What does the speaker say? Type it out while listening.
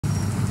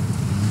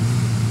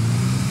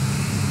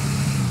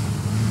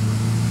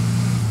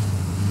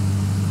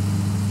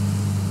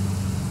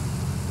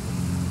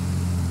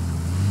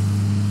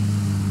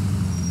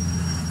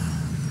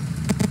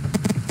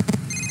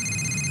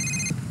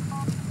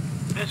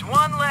There's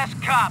one less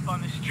cop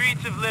on the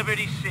streets of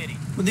Liberty City.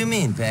 What do you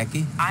mean,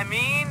 Packy? I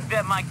mean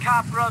that my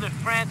cop brother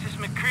Francis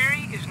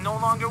McCreary is no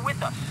longer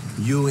with us.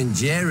 You and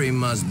Jerry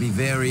must be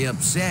very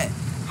upset.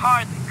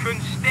 Hardly.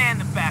 Couldn't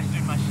stand the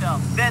bastard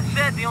myself. That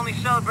said, the only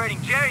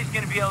celebrating Jerry's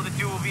gonna be able to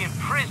do will be in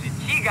prison.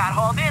 He got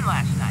hauled in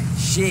last night.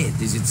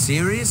 Shit, is it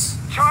serious?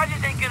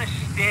 Charges ain't gonna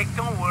stick,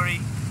 don't worry.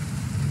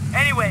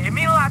 Anyway, it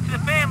means a lot to the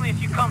family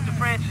if you come to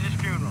Francis's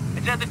funeral.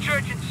 It's at the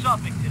church in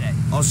Suffolk today.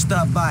 I'll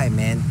stop by,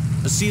 man.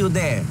 I'll see you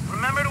there.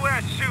 Remember to wear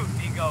a suit,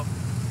 Niko.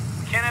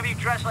 We can't have you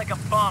dressed like a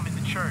bum in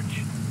the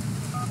church.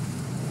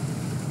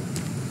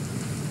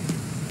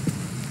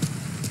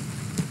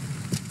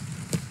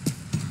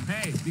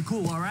 Hey, be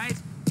cool, all right?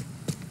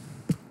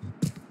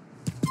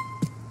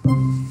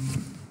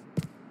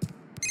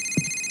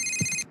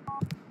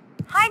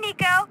 Hi,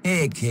 Niko.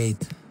 Hey,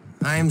 Kate.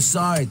 I am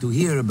sorry to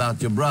hear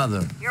about your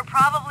brother. You're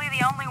probably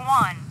the only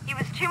one. He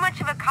was too much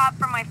of a cop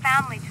for my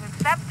family to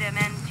accept him,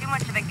 and too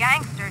much of a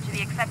gangster to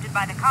be accepted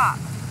by the cops.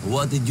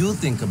 What did you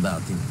think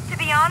about him? To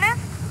be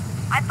honest,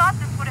 I thought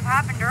this would have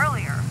happened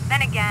earlier.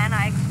 Then again,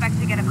 I expect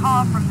to get a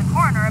call from the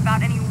coroner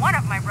about any one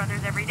of my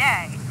brothers every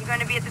day. You going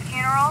to be at the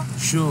funeral?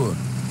 Sure.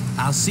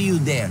 I'll see you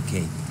there,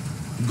 Kate.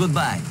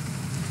 Goodbye.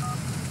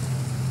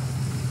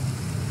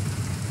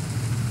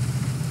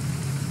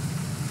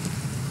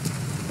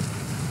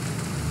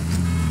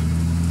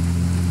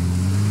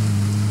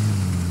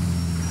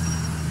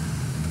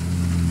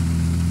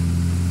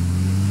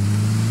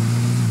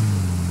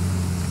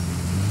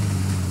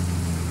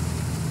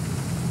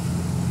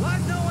 Why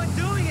is no one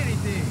doing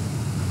anything?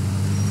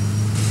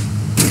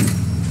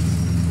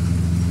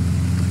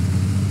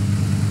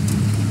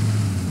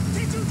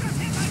 Did you just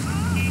hit my car?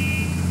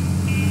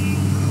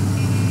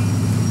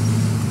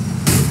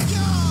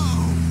 Yo!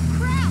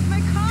 Crap,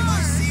 my car! Am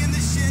I seeing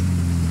this shit?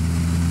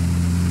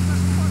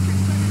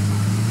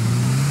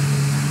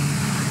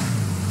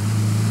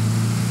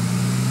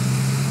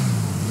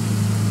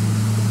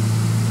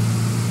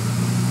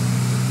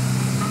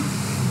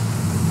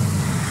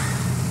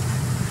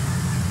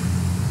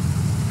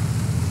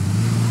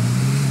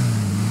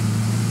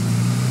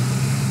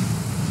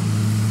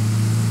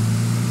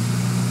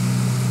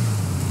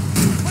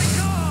 My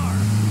car!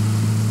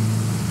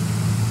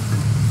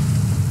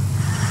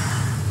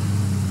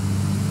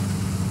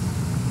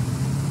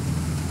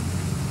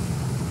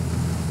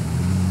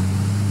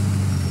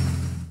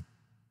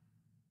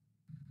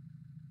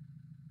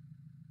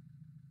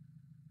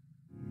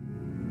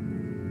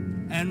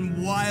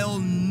 And while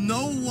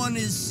no one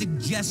is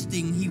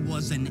suggesting he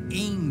was an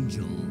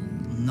angel,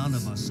 none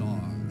of us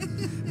are.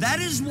 That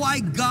is why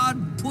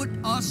God put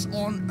us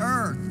on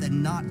earth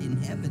and not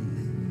in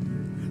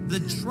heaven.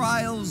 The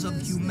trials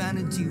of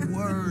humanity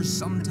were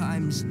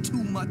sometimes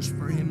too much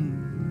for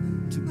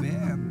him to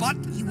bear, but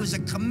he was a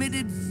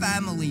committed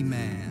family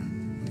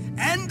man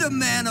and a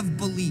man of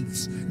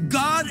beliefs.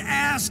 God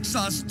asks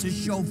us to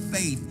show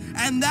faith,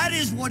 and that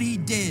is what he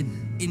did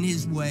in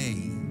his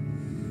way.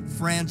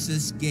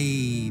 Francis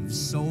gave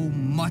so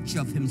much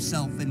of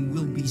himself and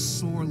will be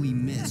sorely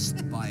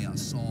missed by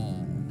us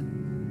all.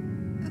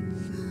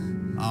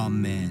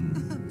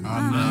 Amen.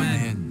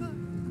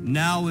 Amen.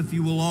 Now, if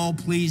you will all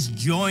please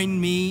join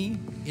me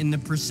in the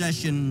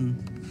procession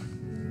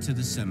to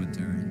the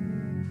cemetery.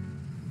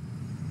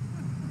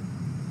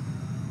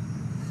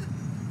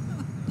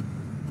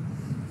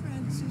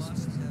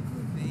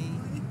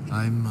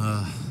 I'm,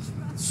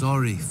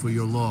 sorry for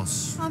your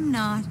loss. I'm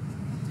not.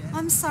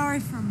 I'm sorry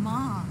for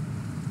Mom.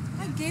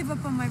 I gave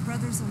up on my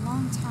brothers a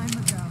long time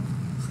ago.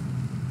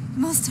 The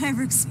most I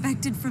ever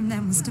expected from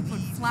them was to put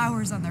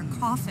flowers on their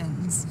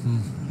coffins.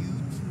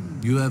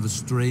 You have a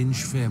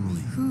strange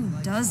family. Who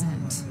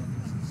doesn't?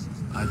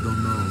 I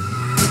don't know.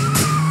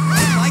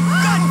 Oh my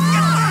God!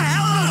 Get the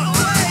hell out of the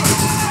way!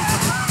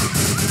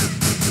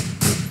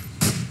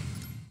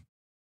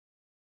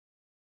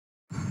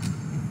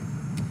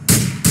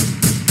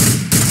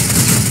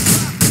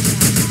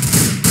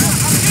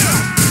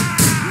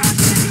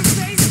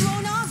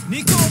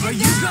 Niko, are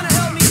you gonna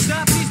help me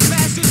stop these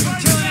bastards from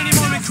killing any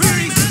more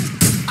McCrearys?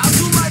 I'll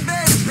do my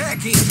best,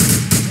 Becky.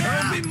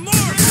 There'll be more!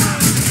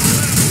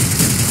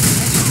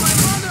 As if my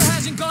mother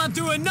hasn't gone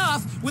through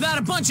enough without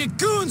a bunch of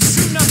goons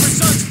shooting up her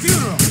son's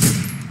funeral.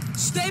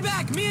 Stay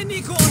back, me and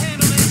Niko will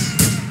handle this.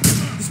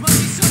 This must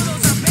be some of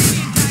those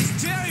Albanian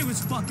guys Jerry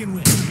was fucking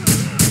with.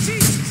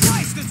 Jesus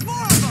Christ, there's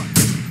more of them!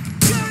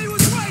 Jerry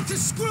was right to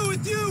screw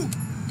with you!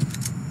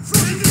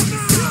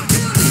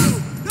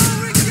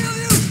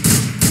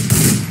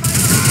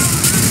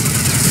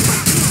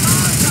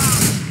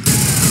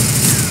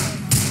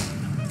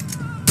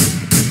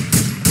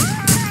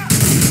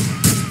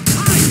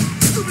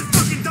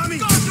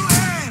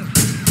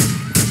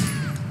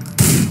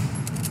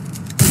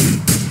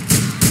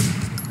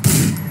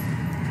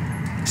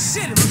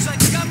 Shit, it looks like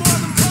we got more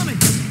of them coming.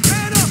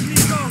 Man up,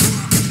 Niko!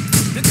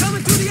 They're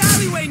coming through the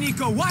alleyway,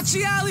 Niko! Watch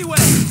the alleyway!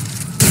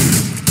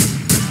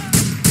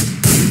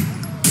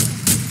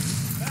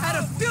 At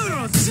a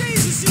funeral!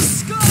 Jesus, you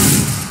scum!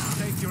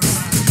 Take your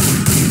life.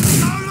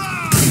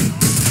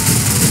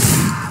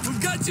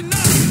 We've got you now!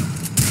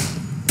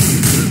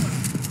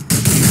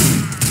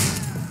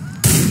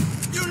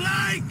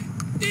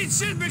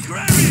 It's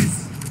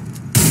immigrants!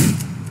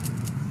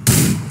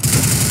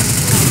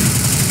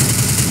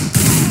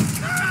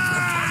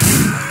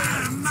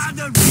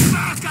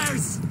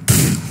 Motherfuckers!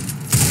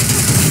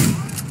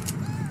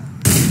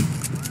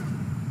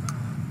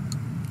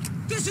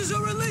 This is a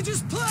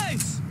religious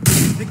place!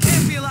 There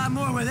can't be a lot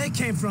more where they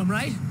came from,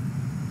 right?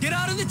 Get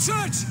out of the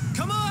church!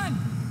 Come on!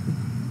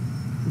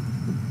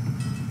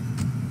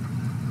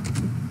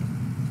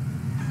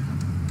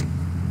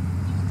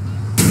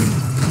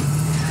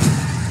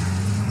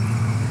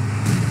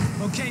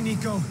 Okay,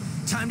 Niko,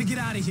 time to get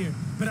out of here.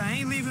 But I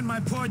ain't leaving my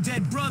poor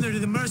dead brother to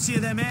the mercy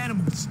of them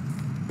animals.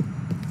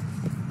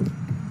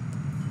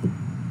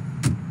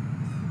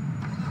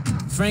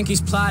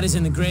 Frankie's plot is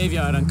in the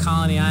graveyard on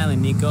Colony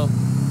Island, Niko.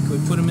 Can we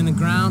put him in the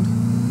ground?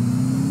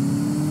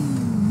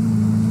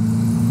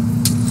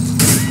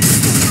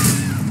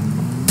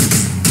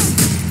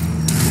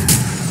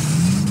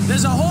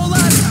 There's a whole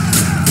lot...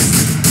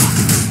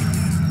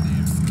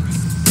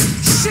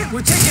 Shit,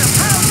 we're taking a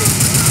pounding!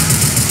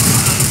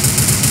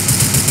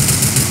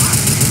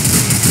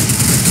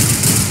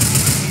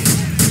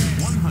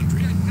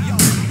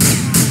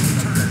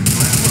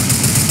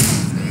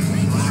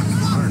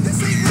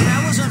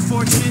 That was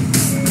unfortunate.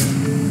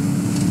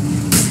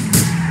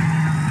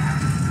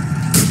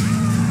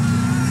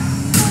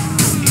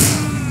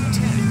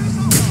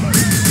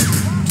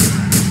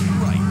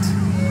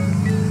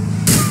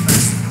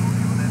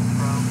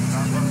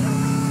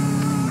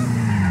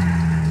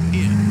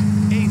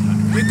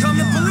 Here come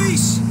the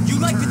police! You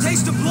like the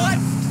taste of blood?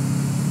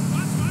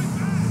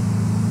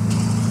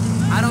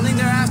 I don't think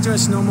they're after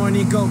us no more,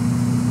 Niko.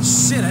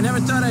 Shit, I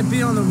never thought I'd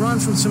be on the run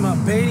from some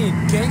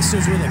Albanian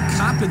gangsters with a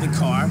cop in the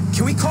car.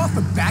 Can we call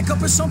for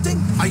backup or something?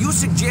 Are you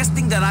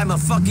suggesting that I'm a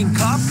fucking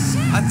cop?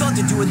 I thought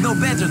that you would know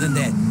better than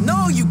that.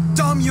 No, you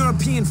dumb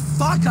European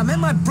fuck! I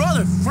meant my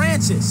brother,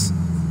 Francis.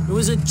 It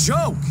was a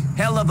joke.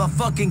 Hell of a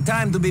fucking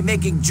time to be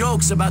making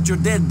jokes about your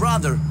dead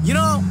brother. You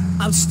know,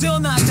 I'm still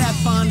not that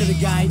fond of the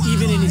guy,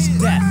 even in his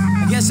death.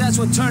 I guess that's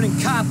what turning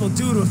cop will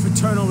do to a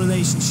fraternal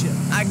relationship.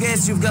 I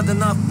guess you've got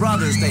enough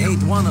brothers to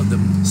hate one of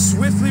them.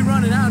 Swiftly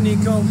running out,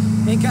 Niko.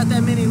 Ain't got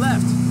that many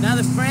left. Now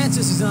that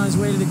Francis is on his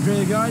way to the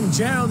graveyard and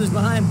Gerald is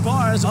behind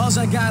bars, all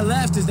I got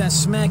left is that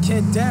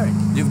smackhead Derek.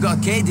 You've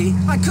got Katie.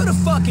 I could have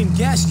fucking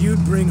guessed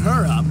you'd bring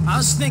her up. I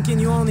was thinking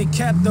you only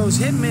kept those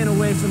hitmen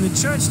away from the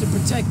church to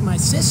protect my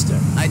sister.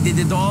 I did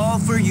it all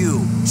for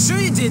you. Sure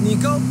you did,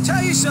 Niko.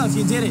 Tell yourself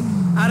you did it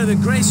out of the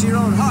grace of your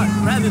own heart,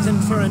 rather than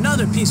for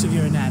another piece of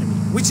your anatomy,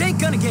 which ain't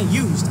gonna get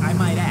used, I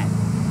might add.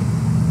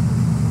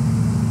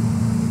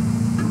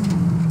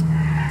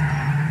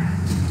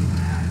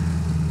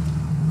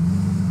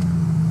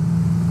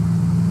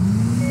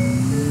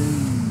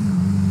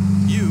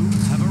 You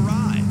have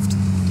arrived.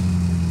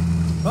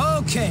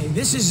 Okay,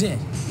 this is it.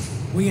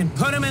 We can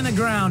put him in the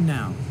ground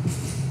now.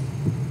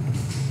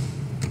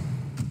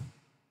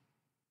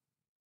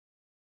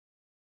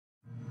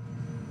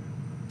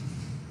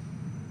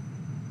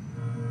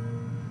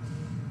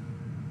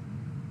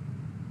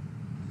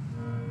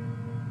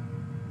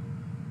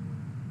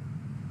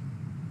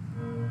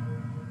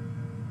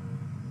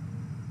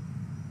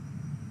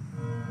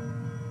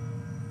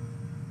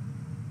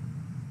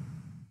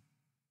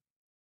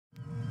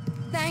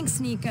 Thanks,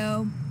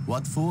 Niko.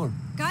 What for?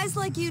 Guys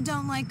like you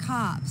don't like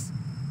cops.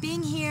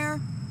 Being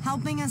here,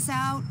 helping us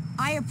out,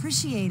 I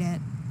appreciate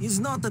it. It's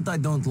not that I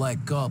don't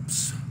like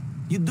cops.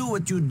 You do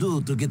what you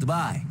do to get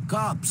by.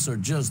 Cops are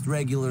just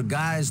regular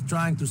guys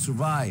trying to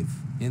survive.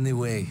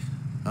 Anyway,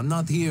 I'm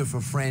not here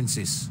for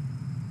Francis.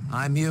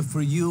 I'm here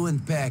for you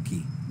and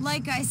Packy.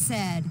 Like I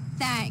said,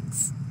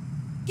 thanks.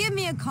 Give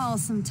me a call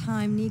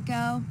sometime,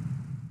 Niko.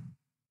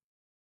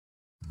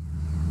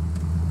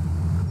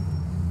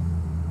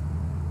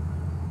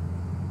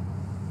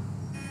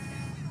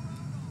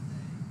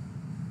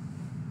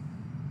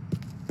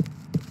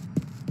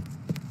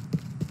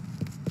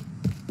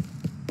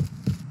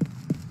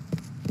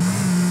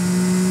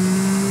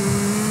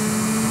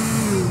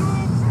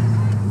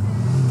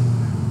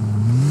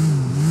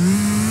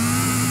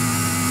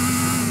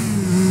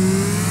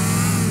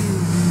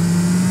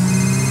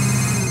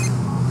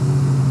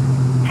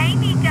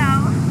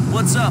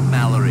 What's up,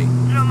 Mallory?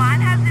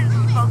 Roman hasn't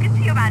spoken to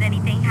you about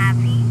anything, has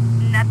he?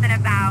 Nothing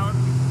about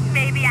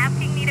maybe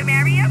asking me to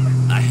marry him?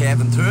 I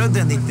haven't heard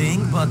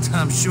anything, but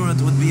I'm sure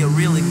it would be a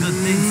really good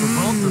thing for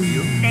both of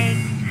you.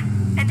 Thanks.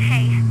 And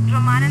hey,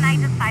 Roman and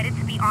I decided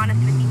to be honest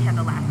with each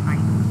other last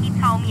night. He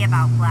told me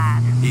about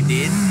Vlad. He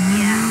did?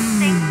 Yeah,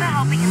 thanks for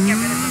helping him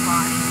get rid of the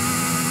body.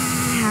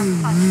 He has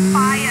such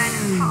fire in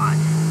his heart.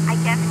 I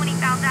guess when he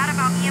found out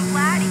about me and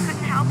Vlad, he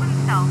couldn't help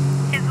himself.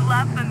 His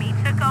love for me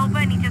took over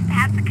and he just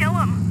had to kill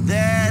him.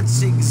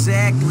 That's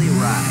exactly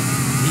right.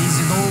 He's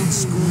an old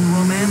school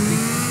romantic.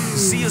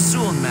 See you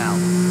soon, Mal.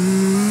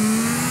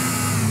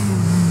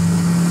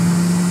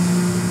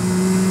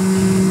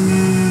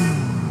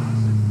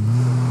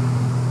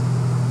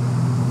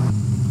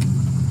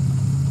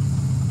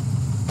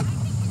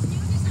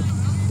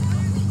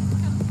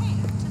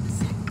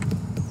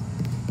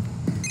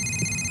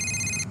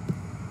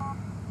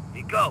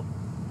 Niko,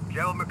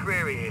 Gerald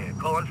McCreary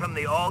Calling from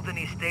the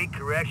Albany State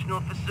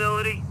Correctional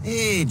Facility.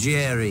 Hey,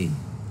 Jerry.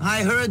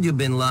 I heard you've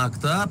been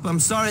locked up. I'm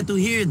sorry to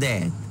hear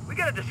that. We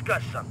gotta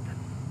discuss something.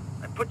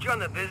 I put you on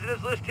the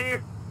visitors list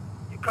here.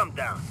 You come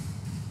down.